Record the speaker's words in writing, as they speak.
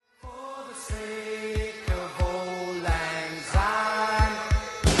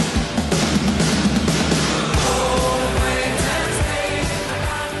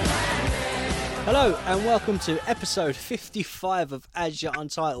Hello and welcome to episode 55 of As Yet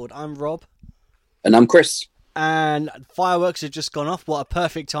Untitled. I'm Rob. And I'm Chris. And fireworks have just gone off. What a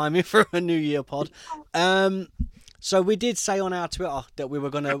perfect timing for a New Year pod. So we did say on our Twitter that we were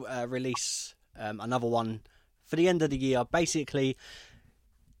going to release another one for the end of the year. Basically,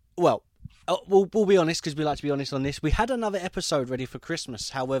 well, we'll be honest because we like to be honest on this. We had another episode ready for Christmas.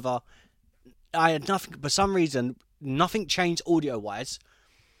 However, I had nothing, for some reason, nothing changed audio-wise.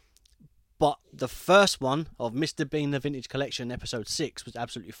 But the first one of Mr. Bean The Vintage Collection, episode 6, was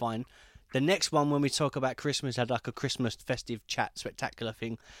absolutely fine. The next one, when we talk about Christmas, had like a Christmas festive chat, spectacular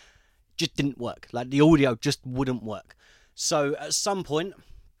thing, just didn't work. Like the audio just wouldn't work. So at some point,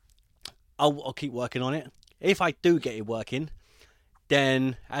 I'll keep working on it. If I do get it working,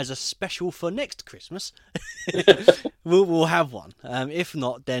 then as a special for next Christmas, we'll have one. If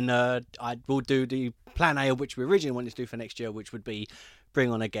not, then I will do the plan A, which we originally wanted to do for next year, which would be bring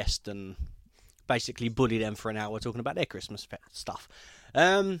on a guest and basically bully them for an hour talking about their Christmas stuff.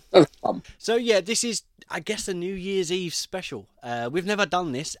 So yeah, this is, I guess, a New Year's Eve special. We've never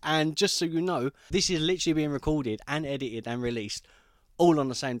done this, and just so you know, this is literally being recorded and edited and released all on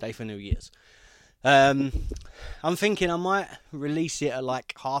the same day for New Year's. I'm thinking I might release it at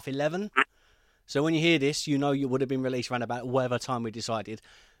like 11:30. So when you hear this, you know you would have been released around about whatever time we decided,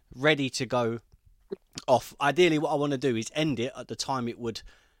 ready to go off. Ideally, what I want to do is end it at the time it would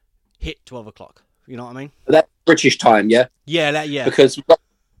hit 12 o'clock. You know what I mean? That's British time, yeah? Yeah. Because we've got,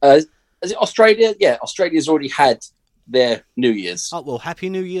 is it Australia? Yeah, Australia's already had their New Year's. Oh, well, Happy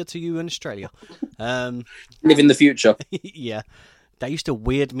New Year to you in Australia. Live in the future. Yeah. They used to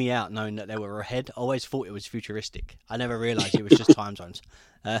weird me out knowing that they were ahead. I always thought it was futuristic. I never realised it was just time zones.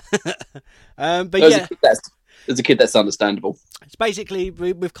 But yeah. As a kid, that's understandable. It's basically,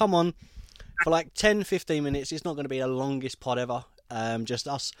 we've come on for like 10-15 minutes. It's not going to be the longest pod ever. Just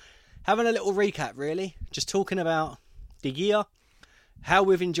us having a little recap, really. Just talking about the year, how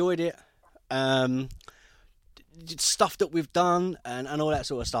we've enjoyed it, stuff that we've done, and all that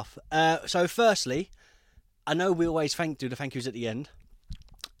sort of stuff. So firstly, I know we always do the thank yous at the end.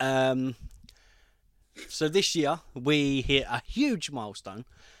 So this year, we hit a huge milestone,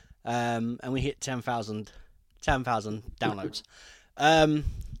 and we hit 10,000 downloads.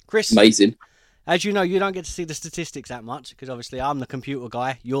 Chris, amazing. As you know, you don't get to see the statistics that much because obviously I'm the computer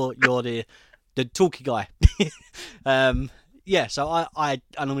guy. You're the talky guy. Yeah, so I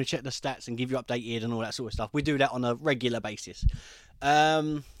normally check the stats and give you updated and all that sort of stuff. We do that on a regular basis.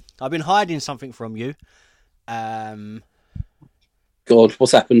 I've been hiding something from you. God,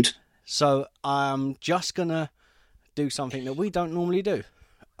 what's happened? So I'm just gonna do something that we don't normally do.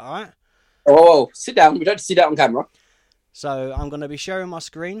 All right. Oh, sit down. We don't sit down on camera. So I'm going to be sharing my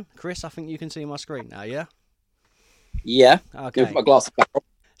screen. Chris, I think you can see my screen now, yeah? Yeah. Okay. Put my glasses back on.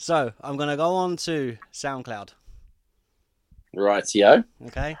 So I'm going to go on to SoundCloud. Rightio.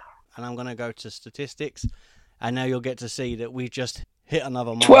 Okay. And I'm going to go to statistics. And now you'll get to see that we've just hit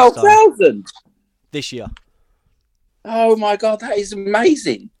another milestone. 12,000! This year. Oh my God, that is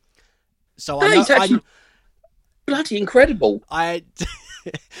amazing. So that is actually bloody incredible.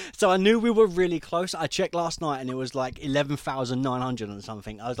 So I knew we were really close. I checked last night and it was like 11,900 and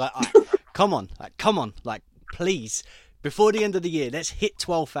something. I was like, come on, please, before the end of the year, let's hit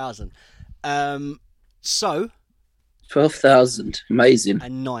 12,000. So 12,000, amazing.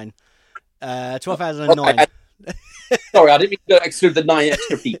 And 12,009. Sorry, I didn't mean to exclude the 9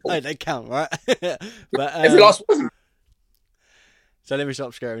 extra people. No, they count, right? But every last one. So let me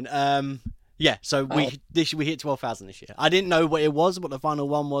stop scaring. Yeah, so we hit 12,000 this year. I didn't know what it was, what the final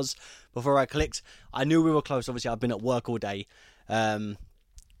one was before I clicked. I knew we were close. Obviously, I've been at work all day.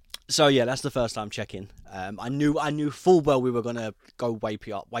 So yeah, that's the first time checking. I knew full well we were going to go way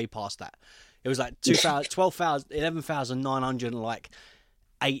past that. It was like 11,900 and like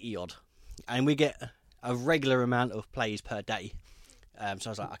 80 odd. And we get a regular amount of plays per day. So I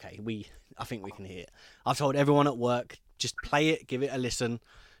was like, okay, I think we can hit it. I've told everyone at work, just play it, give it a listen.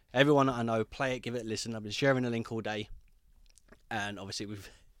 Everyone that I know, play it, give it a listen. I've been sharing the link all day. And obviously we've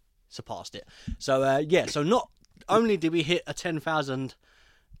surpassed it. So yeah, so not only did we hit a 10,000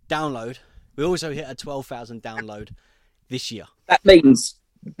 download, we also hit a 12,000 download this year. That means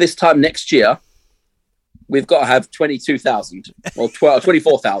this time next year, we've got to have 22,000 or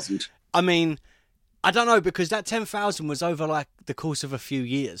 24,000. I mean, I don't know, because that 10,000 was over like the course of a few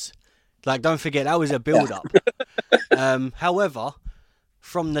years. Like, don't forget, that was a build-up. However,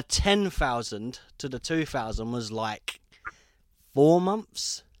 from the 10,000 to the 2,000 was like 4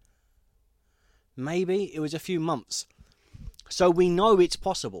 months. Maybe it was a few months. So we know it's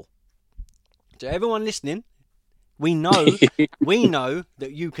possible. To everyone listening, we know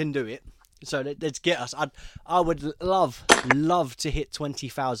that you can do it. So let's get us. I would love to hit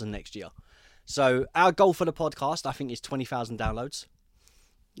 20,000 next year. So our goal for the podcast, I think, is 20,000 downloads.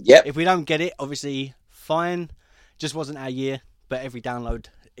 Yep. If we don't get it, obviously, fine. Just wasn't our year, but every download,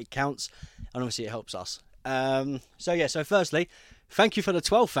 it counts. And obviously, it helps us. So firstly, thank you for the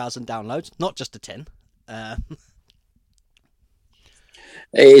 12,000 downloads, not just the 10.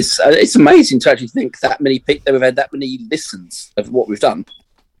 It's amazing to actually think that many people, that we've had that many listens of what we've done.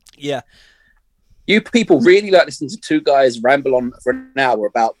 Yeah. You people really like listening to two guys ramble on for an hour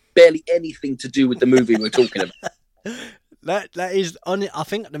about barely anything to do with the movie we're talking about. That is on it. I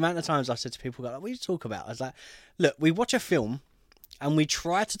think the amount of times I've said to people, like, what do you talk about? I was like, look, we watch a film and we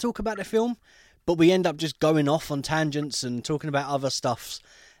try to talk about the film, but we end up just going off on tangents and talking about other stuffs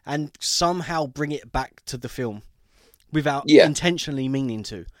and somehow bring it back to the film without intentionally meaning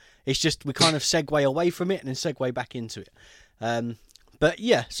to. It's just we kind of segue away from it and then segue back into it. But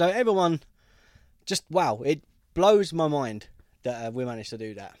yeah, so everyone, just wow, it blows my mind that we managed to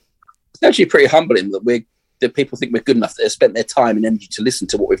do that. It's actually pretty humbling that people think we're good enough that they've spent their time and energy to listen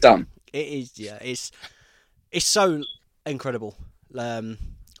to what we've done. It is, yeah. It's so incredible.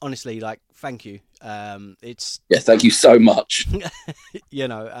 Honestly, like, thank you. Thank you so much. You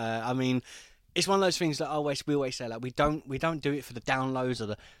know, I mean, it's one of those things that we always say, like, we don't do it for the downloads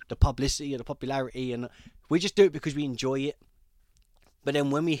or the publicity or the popularity, and we just do it because we enjoy it. But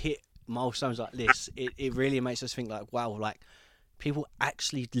then when we hit milestones like this, it really makes us think, like, wow, like, people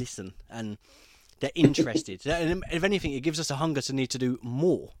actually listen and they're interested. And if anything, it gives us a hunger to need to do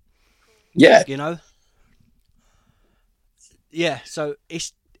more. Yeah. You know? Yeah, so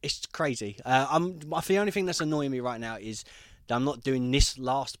it's crazy. The only thing that's annoying me right now is that I'm not doing this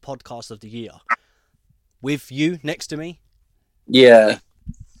last podcast of the year with you next to me. Yeah.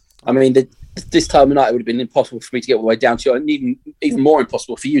 I mean, this time of night it would have been impossible for me to get all the way down to you, and even more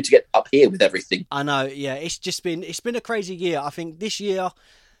impossible for you to get up here with everything. I know, yeah. It's been a crazy year. I think this year,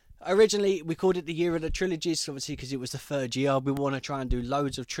 originally we called it the year of the trilogies, obviously because it was the third year. We want to try and do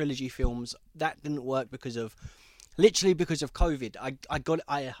loads of trilogy films. That didn't work because of COVID.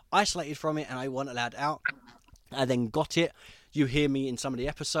 I isolated from it and I wasn't allowed out. I then got it. You hear me in some of the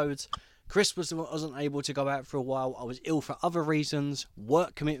episodes. Chris wasn't able to go out for a while. I was ill for other reasons,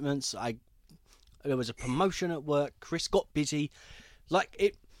 work commitments. There was a promotion at work. Chris got busy. Like,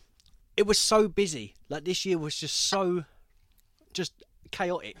 it was so busy. Like, this year was just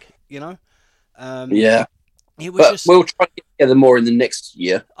chaotic, you know? Yeah. We'll try to get together more in the next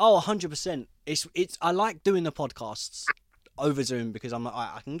year. Oh, 100%. I like doing the podcasts over Zoom because I'm like,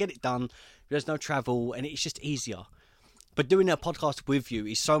 I can get it done. There's no travel and it's just easier. But doing a podcast with you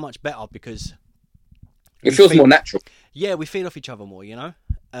is so much better because it feels more natural. Yeah, we feed off each other more, you know?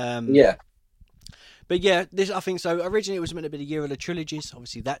 Yeah. But yeah, I think so. Originally, it was meant to be the year of the trilogies.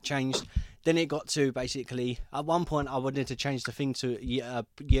 Obviously, that changed. Then it got to basically, at one point, I wanted to change the thing to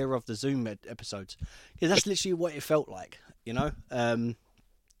year of the Zoom episodes. Because that's literally what it felt like, you know?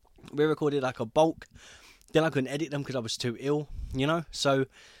 We recorded like a bulk. Then I couldn't edit them because I was too ill, you know? So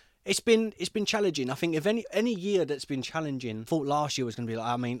it's been challenging. I think if any year that's been challenging, I thought last year was going to be like,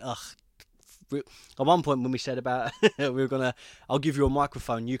 I mean, at one point when we said about, I'll give you a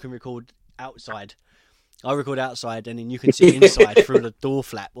microphone, you can record outside. I record outside and then you can see inside through the door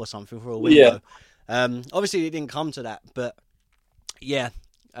flap or something through a window. Yeah. Obviously it didn't come to that, but yeah.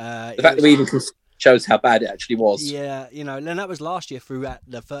 The fact that we even shows how bad it actually was. Yeah, you know, and that was last year through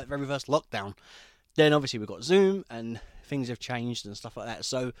the very first lockdown. Then obviously we got Zoom and things have changed and stuff like that.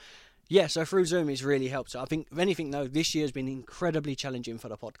 So yeah, so through Zoom it's really helped. So I think if anything though, this year has been incredibly challenging for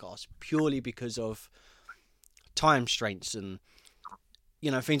the podcast purely because of time constraints and,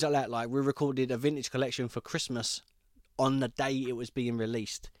 you know, things like that. Like we recorded a vintage collection for Christmas on the day it was being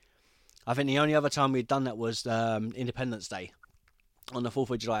released. I think the only other time we'd done that was Independence Day on the 4th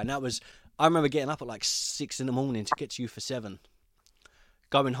of July. And that was, I remember getting up at like 6 in the morning to get to you for 7.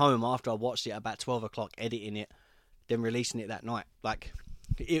 Going home after I watched it at about 12 o'clock, editing it, then releasing it that night. Like,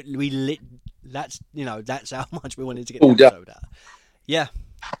 that's how much we wanted to get the episode out. Yeah.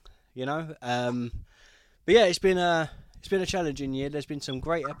 You know? But yeah, it's been a challenging year. There's been some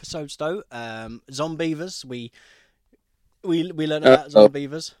great episodes though. Zombievers, we learned about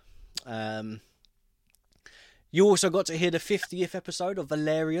Zombievers. You also got to hear the 50th episode of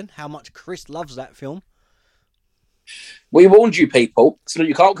Valerian, how much Chris loves that film. We warned you people, so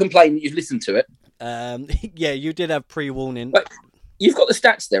you can't complain that you've listened to it. Yeah, you did have pre-warning. But you've got the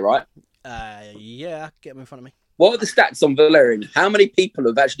stats there, right? Yeah, get them in front of me. What are the stats on Valerian? How many people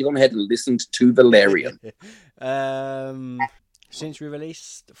have actually gone ahead and listened to Valerian? Since we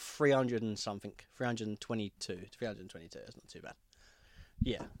released 300 and something, 322. That's not too bad.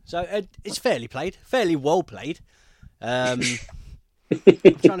 Yeah, so it's fairly well played. I'm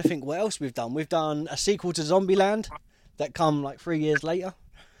trying to think what else we've done. We've done a sequel to Zombieland that come like 3 years later.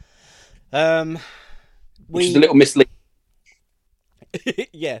 Which is a little misleading.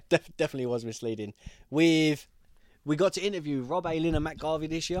 Yeah, definitely was misleading. We got to interview Rob Ayling and Matt Garvey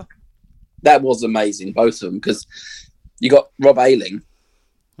this year. That was amazing, both of them, because you got Rob Ayling.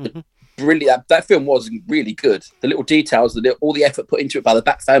 Really, that film was really good. The little details, all the effort put into it by the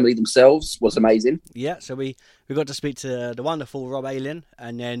Bat family themselves was amazing. Yeah, so we got to speak to the wonderful Rob Ayling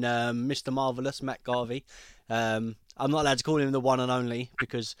and then Mr. Marvelous Matt Garvey. I'm not allowed to call him the one and only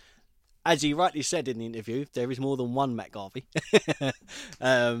because, as he rightly said in the interview, there is more than one Matt Garvey.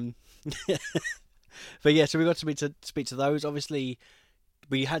 But yeah, so we got to speak to those. Obviously,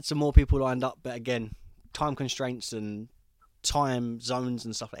 we had some more people lined up, but again, time constraints and time zones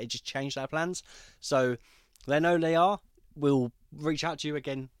and stuff like that, it just changed our plans. So they know they are. We'll reach out to you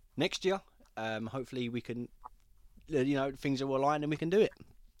again next year. Hopefully we can, things will align and we can do it.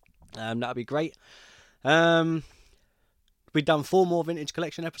 That'd be great. We've done 4 more Vintage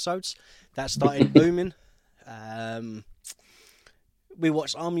Collection episodes. That started booming. We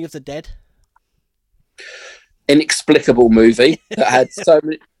watched Army of the Dead. Inexplicable movie that had so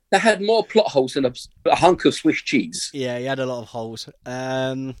many. That had more plot holes than a hunk of Swiss cheese. Yeah, he had a lot of holes.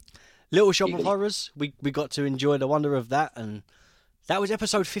 Little Shop of Horrors. We got to enjoy the wonder of that, and that was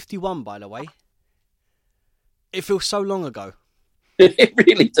episode 51, by the way. It feels so long ago. It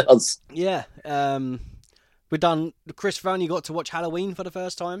really does. Yeah. We done. Chris finally got to watch Halloween for the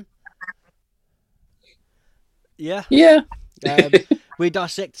first time. Yeah. Yeah. We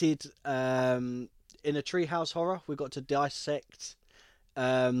dissected in a Treehouse Horror. We got to dissect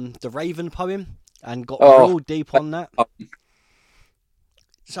the Raven poem and got real deep on that.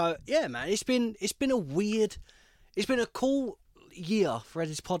 So yeah, man, it's been a cool year for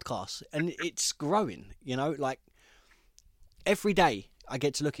this podcast, and it's growing. Like every day I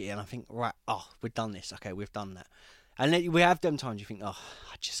get to look at it and I think, right, we've done this. Okay, we've done that, and then we have them times you think, I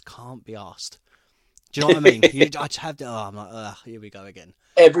just can't be asked. Do you know what I mean? I just have to. I'm like, here we go again.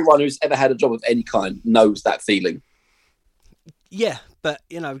 Everyone who's ever had a job of any kind knows that feeling. Yeah, but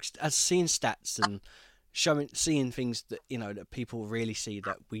as seeing stats and seeing things that that people really see,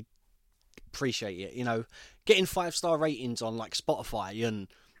 that we appreciate it. Getting 5-star ratings on like Spotify and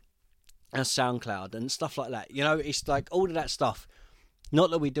SoundCloud and stuff like that. It's like all of that stuff.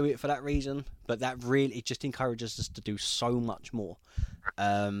 Not that we do it for that reason, but that really it just encourages us to do so much more.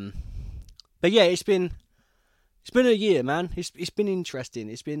 But yeah, it's been a year, man. It's been interesting.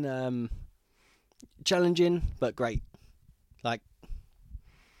 It's been challenging, but great. Like,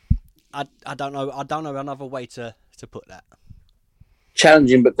 I don't know another way to put that.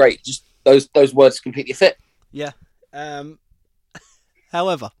 Challenging but great. Just those words completely fit. Yeah.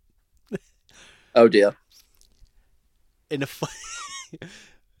 However. Oh dear. The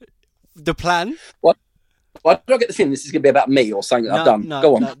plan. What? Why do I get the feeling this is going to be about me or something that I've done?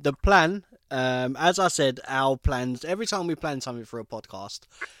 Go on. No, the plan. As I said, our plans. Every time we plan something for a podcast,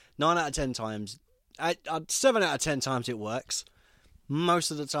 9 out of 10 times. 7 out of 10 times it works.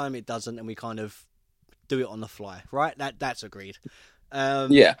 Most of the time it doesn't, and we kind of do it on the fly, right? That's agreed.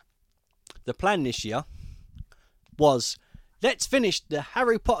 Yeah. The plan this year was, let's finish the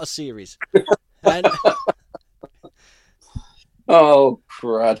Harry Potter series. And oh,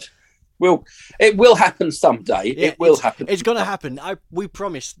 crud. It will happen someday. Yeah, it will happen. It's going to happen. We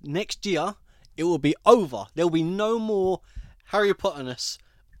promise. Next year, it will be over. There will be no more Harry Potterness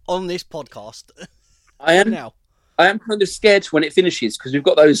on this podcast. I am kind of scared when it finishes because we've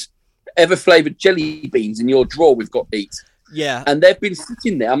got those ever-flavoured jelly beans in your drawer we've got to eat. Yeah. And they've been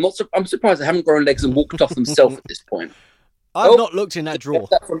sitting there. I'm surprised they haven't grown legs and walked off themselves at this point. I've not looked in that drawer.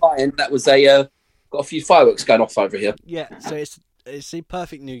 That from my end, that was got a few fireworks going off over here. Yeah, so it's the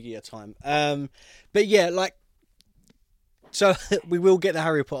perfect New Year time. But yeah, so we will get the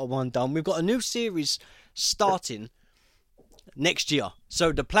Harry Potter one done. We've got a new series starting next year.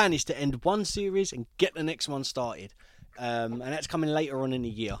 So the plan is to end one series and get the next one started. And that's coming later on in the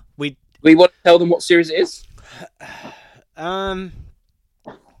year. We want to tell them what series it is? Or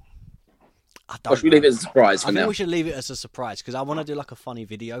should we leave it as a surprise for now? I think we should leave it as a surprise because I want to do like a funny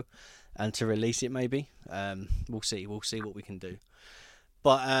video and to release it maybe. We'll see what we can do.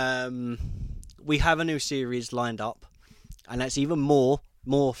 But we have a new series lined up, and that's even more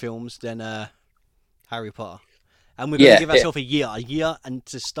films than Harry Potter. And we're going to give ourselves a year and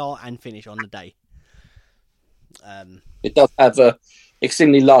to start and finish on the day. It does have a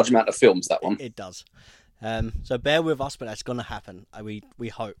extremely large amount of films, that one. It does. So bear with us, but that's going to happen. We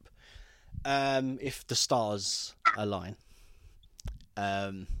hope. If the stars align.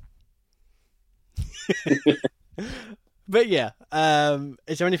 But yeah,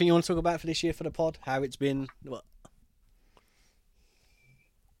 is there anything you want to talk about for this year for the pod? How it's been? What?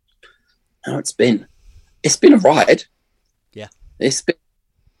 How it's been? It's been a ride. Yeah, it's been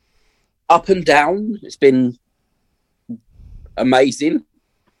up and down. It's been amazing,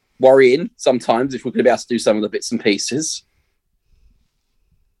 worrying sometimes if we're going to be able to do some of the bits and pieces.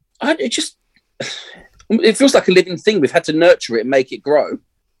 It feels like a living thing. We've had to nurture it and make it grow,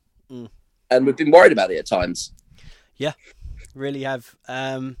 and we've been worried about it at times. Yeah, really have.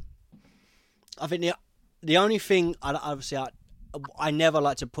 I think the only thing, obviously, I never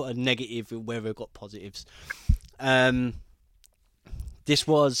like to put a negative where we've got positives. This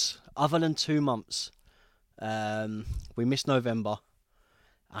was, other than 2 months, we missed November,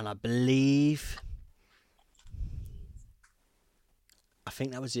 and I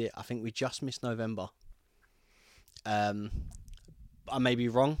think that was it. I think we just missed November. I may be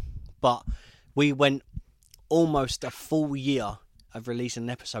wrong, but we went almost a full year of releasing an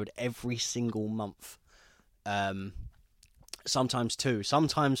episode every single month. Sometimes 2,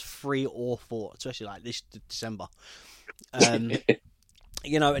 sometimes 3 or 4, especially like this December. And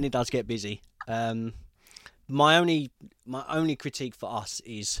it does get busy. My only critique for us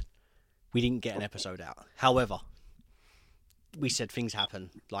is we didn't get an episode out. However, we said things happen.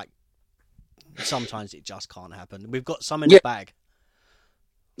 Like, sometimes it just can't happen. We've got some in the bag.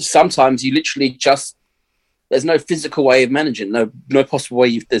 Sometimes you literally just, there's no physical way of managing, no possible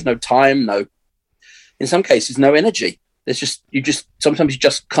way. There's no time, in some cases, no energy. Sometimes you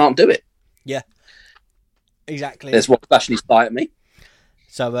just can't do it. Yeah, exactly. There's what's flashing his eye at me.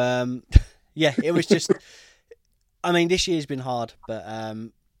 So, yeah, it was just, I mean, this year's been hard, but,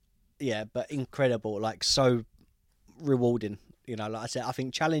 but incredible, like, so rewarding. Like I said, I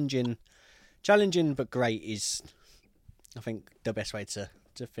think challenging but great is, I think, the best way to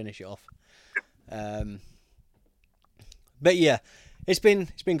finish it off. But yeah, it's been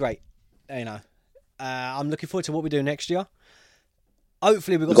great. I'm looking forward to what we do next year.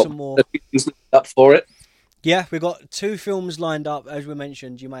 Hopefully we've got some more things up for it. Yeah, we've got 2 films lined up, as we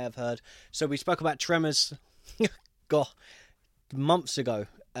mentioned. You may have heard. So we spoke about Tremors, months ago.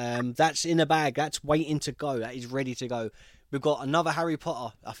 That's in the bag. That's waiting to go. That is ready to go. We've got another Harry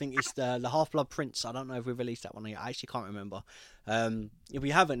Potter. I think it's the Half-Blood Prince. I don't know if we've released that one yet. I actually can't remember. If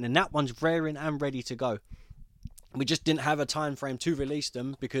we haven't, then that one's raring and ready to go. We just didn't have a time frame to release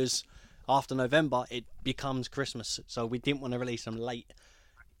them because after November it becomes Christmas. So we didn't want to release them late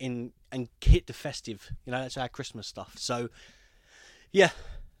and hit the festive. That's our Christmas stuff. So yeah,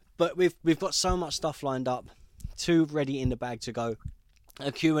 but we've got so much stuff lined up. 2 ready in the bag to go.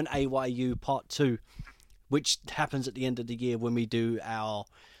 A Q&AYU part 2, which happens at the end of the year when we do our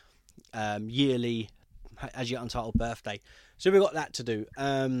yearly As Yet Untitled birthday. So we've got that to do.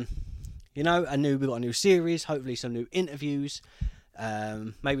 We've got a new series, hopefully some new interviews,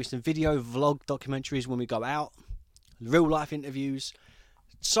 maybe some video vlog documentaries when we go out, real life interviews.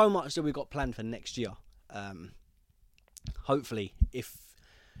 So much that we've got planned for next year. Hopefully, if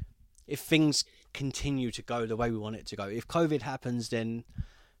things continue to go the way we want it to go. If COVID happens, then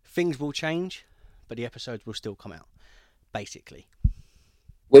things will change, but the episodes will still come out, basically.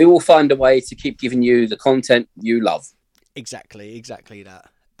 We will find a way to keep giving you the content you love. Exactly that.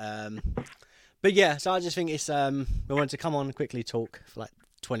 But yeah, so I just think it's we wanted to come on, quickly talk for like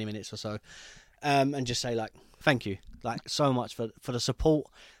 20 minutes or so, and just say like thank you, like so much for the support.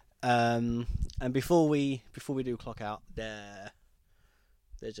 And before we do clock out, there's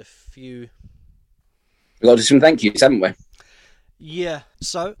a few. We've got to do some thank yous, haven't we? Yeah.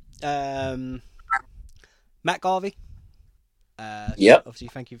 So Matt Garvey. Obviously,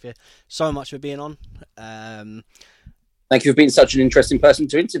 thank you so much for being on. Thank you for being such an interesting person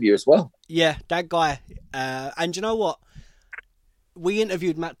to interview as well. Yeah, that guy. And you know what? We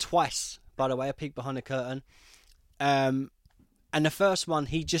interviewed Matt twice, by the way, a peek behind the curtain. And the first one,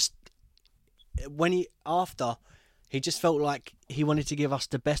 he just felt like he wanted to give us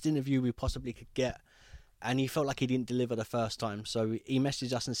the best interview we possibly could get. And he felt like he didn't deliver the first time. So he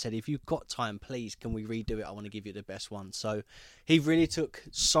messaged us and said, if you've got time, please, can we redo it? I want to give you the best one. So he really took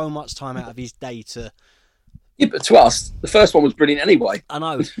so much time out of his day to... Yeah, but to us, the first one was brilliant anyway. I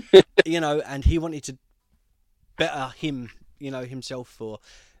know. And he wanted to better himself for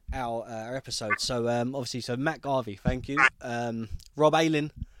our episode. So, obviously, Matt Garvey, thank you. Rob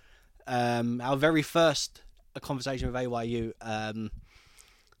Ayling, our very first conversation with AYU.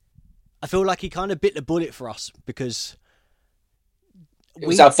 I feel like he kind of bit the bullet for us because it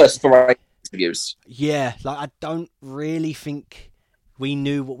was our first foray interviews. Yeah, like I don't really think we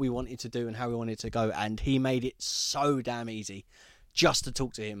knew what we wanted to do and how we wanted to go, and he made it so damn easy just to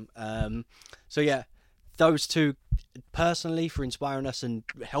talk to him. So yeah, those two personally for inspiring us and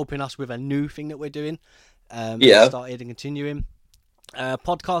helping us with a new thing that we're doing. Started and continuing.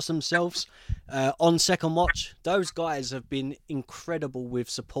 Podcasts themselves, on Second Watch, those guys have been incredible with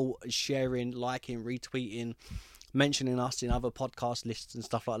support, sharing, liking, retweeting, mentioning us in other podcast lists and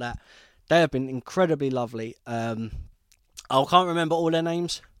stuff like that. They have been incredibly lovely. I can't remember all their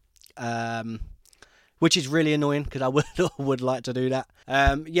names, which is really annoying because I would like to do that.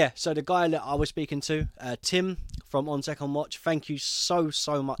 So the guy that I was speaking to, Tim from On Second Watch, thank you so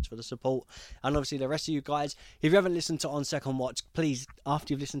much for the support. And obviously the rest of you guys, if you haven't listened to On Second Watch, please,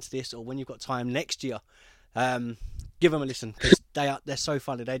 after you've listened to this or when you've got time next year, give them a listen because they're so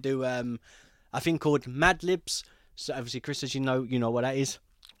funny. They do a thing called Mad Libs. So obviously, Chris, as you know what that is.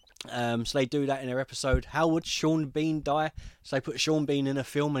 So they do that in their episode. How would Sean Bean die? So they put Sean Bean in a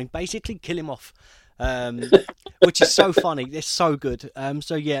film and basically kill him off, which is so funny. They're so good.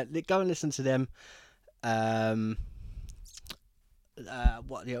 So yeah, go and listen to them.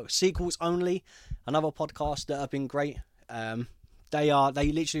 Sequels Only, another podcast that have been great. They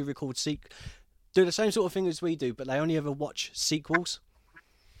literally record do the same sort of thing as we do, but they only ever watch sequels.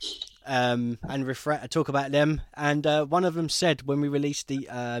 And talk about them. And one of them said when we released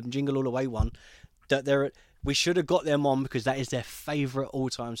the Jingle All the Way one that we should have got them on because that is their favourite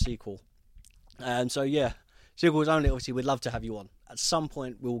all-time sequel. And so yeah, Sequels Only. Obviously, we'd love to have you on at some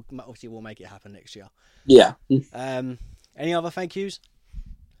point. We'll make it happen next year. Yeah. Any other thank yous?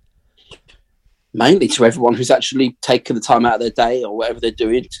 Mainly to everyone who's actually taken the time out of their day or whatever they're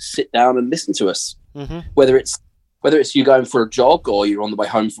doing to sit down and listen to us. Mm-hmm. Whether it's you going for a jog or you're on the way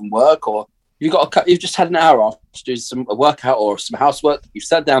home from work or you've just had an hour off to do a workout or some housework. You've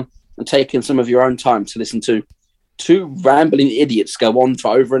sat down and taken some of your own time to listen to two rambling idiots go on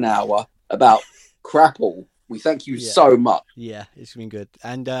for over an hour about crap all. We thank you so much. Yeah, it's been good.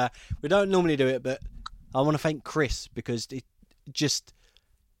 And we don't normally do it, but I want to thank Chris because it just,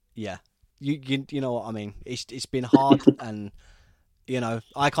 yeah, you know what I mean. It's been hard, and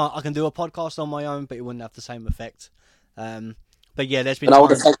I can do a podcast on my own, but it wouldn't have the same effect. But yeah, there's been. And I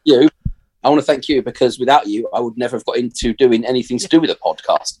want to thank you. I want to thank you because without you, I would never have got into doing anything to do with a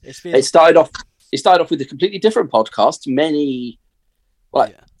podcast. It started off with a completely different podcast.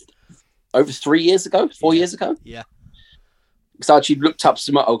 Over 3 years ago, 4 years ago. Yeah. Because I actually looked up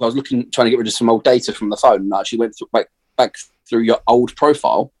trying to get rid of some old data from the phone, and I actually went back through your old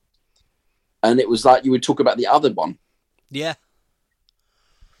profile, and it was like you would talk about the other one. Yeah.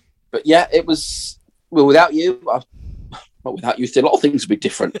 But yeah, it was without you. Without you, a lot of things would be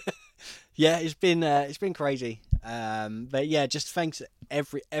different. Yeah, it's been crazy. But yeah, just thanks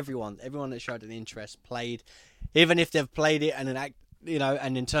everyone that showed an interest, played, even if they've played it and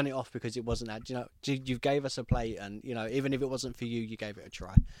and then turn it off because it wasn't that. You gave us a play, and even if it wasn't for you, you gave it a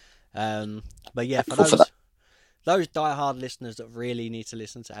try. But yeah, for those die-hard listeners that really need to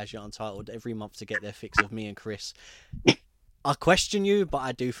listen to As Yet Untitled every month to get their fix of me and Chris, I question you, but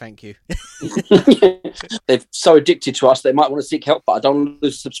I do thank you. They're so addicted to us, they might want to seek help, but I don't want to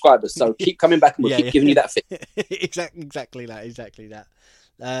lose subscribers. So keep coming back, and we'll keep giving you that fix. Exactly that.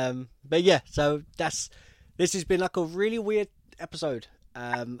 But yeah, so this has been like a really weird episode,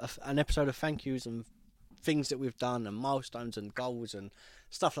 an episode of thank yous and things that we've done and milestones and goals and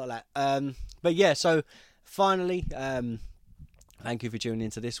stuff like that. But yeah, so finally, thank you for tuning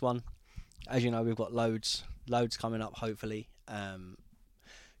into this one. As you know, we've got loads coming up, hopefully,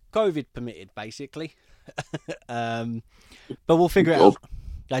 COVID permitted, basically. But we'll figure it out.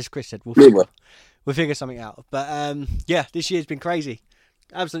 As Chris said, we'll figure something out. But yeah, this year's been crazy,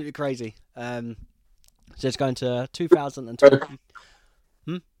 absolutely crazy. So it's going to 2020.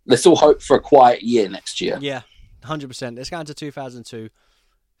 Let's all hope for a quiet year next year. Yeah, 100%. Let's go into 2002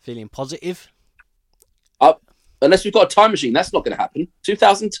 feeling positive. Unless we've got a time machine, that's not going to happen.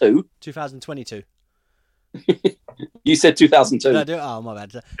 2002? 2022. You said 2002. No, oh, my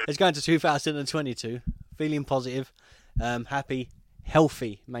bad. It's going to 2022 feeling positive, happy,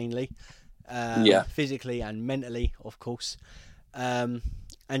 healthy mainly, physically and mentally, of course. And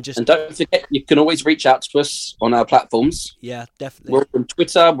don't forget, you can always reach out to us on our platforms. Yeah, definitely. We're on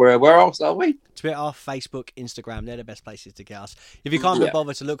Twitter. Where else are we? Twitter, Facebook, Instagram. They're the best places to get us. If you can't be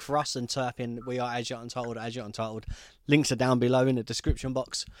bothered to look for us and type in "We are As Yet Untitled," links are down below in the description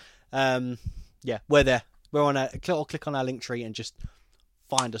box. Yeah, we're there. We're on click on our link tree and just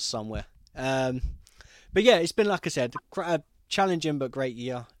find us somewhere. But yeah, it's been, like I said, a challenging but great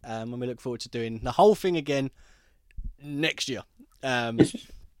year. And we look forward to doing the whole thing again next year.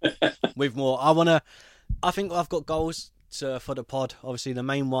 With more. I think I've got goals for the pod. Obviously, the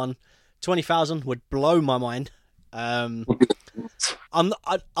main one, 20,000 would blow my mind. I'm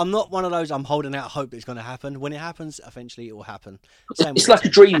not one of those. I'm holding out hope it's going to happen. When it happens, eventually it will happen. Same It's with like a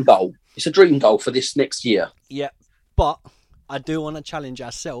 10. dream goal. It's a dream goal for this next year. Yeah, but I do want to challenge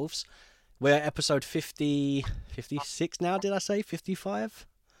ourselves. We're at episode 50, 56 now. Did I say 55?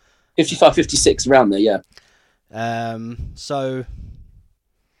 55, 56, around there, yeah. So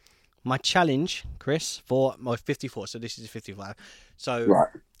my challenge, Chris, for my 54. So this is 55. So Right.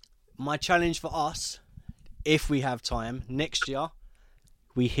 my challenge for us, if we have time, next year,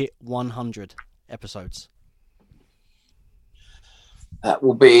 we hit 100 episodes. That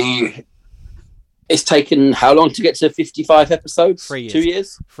will be... It's taken how long to get to 55 episodes? 3 years. 2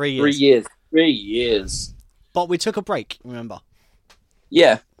 years? 3 years. 3 years. 3 years. But we took a break, remember?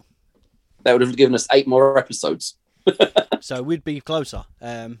 Yeah. That would have given us 8 more episodes. So we'd be closer.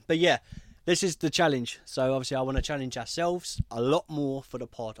 But yeah, this is the challenge. So obviously I want to challenge ourselves a lot more for the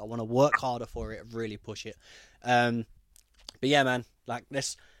pod. I want to work harder for it, really push it. But yeah, man, like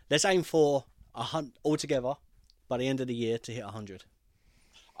let's aim for 100 altogether by the end of the year to hit 100.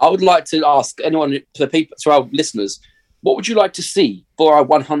 I would like to ask anyone, to our listeners, what would you like to see for our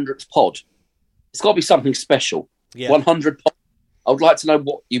 100th pod? It's got to be something special. Yeah. 100 pod. I would like to know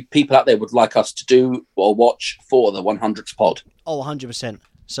what you people out there would like us to do or watch for the 100th pod. Oh, 100%.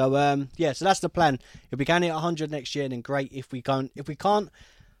 So yeah, so that's the plan. If we can hit 100 next year, then great. If we can't,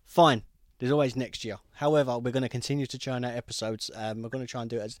 fine. There's always next year. However, we're going to continue to churn out episodes. We're going to try and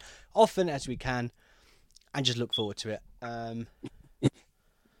do it as often as we can, and just look forward to it.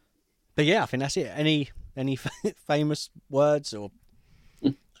 But yeah, I think that's it. Any famous words or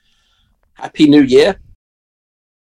Happy New Year.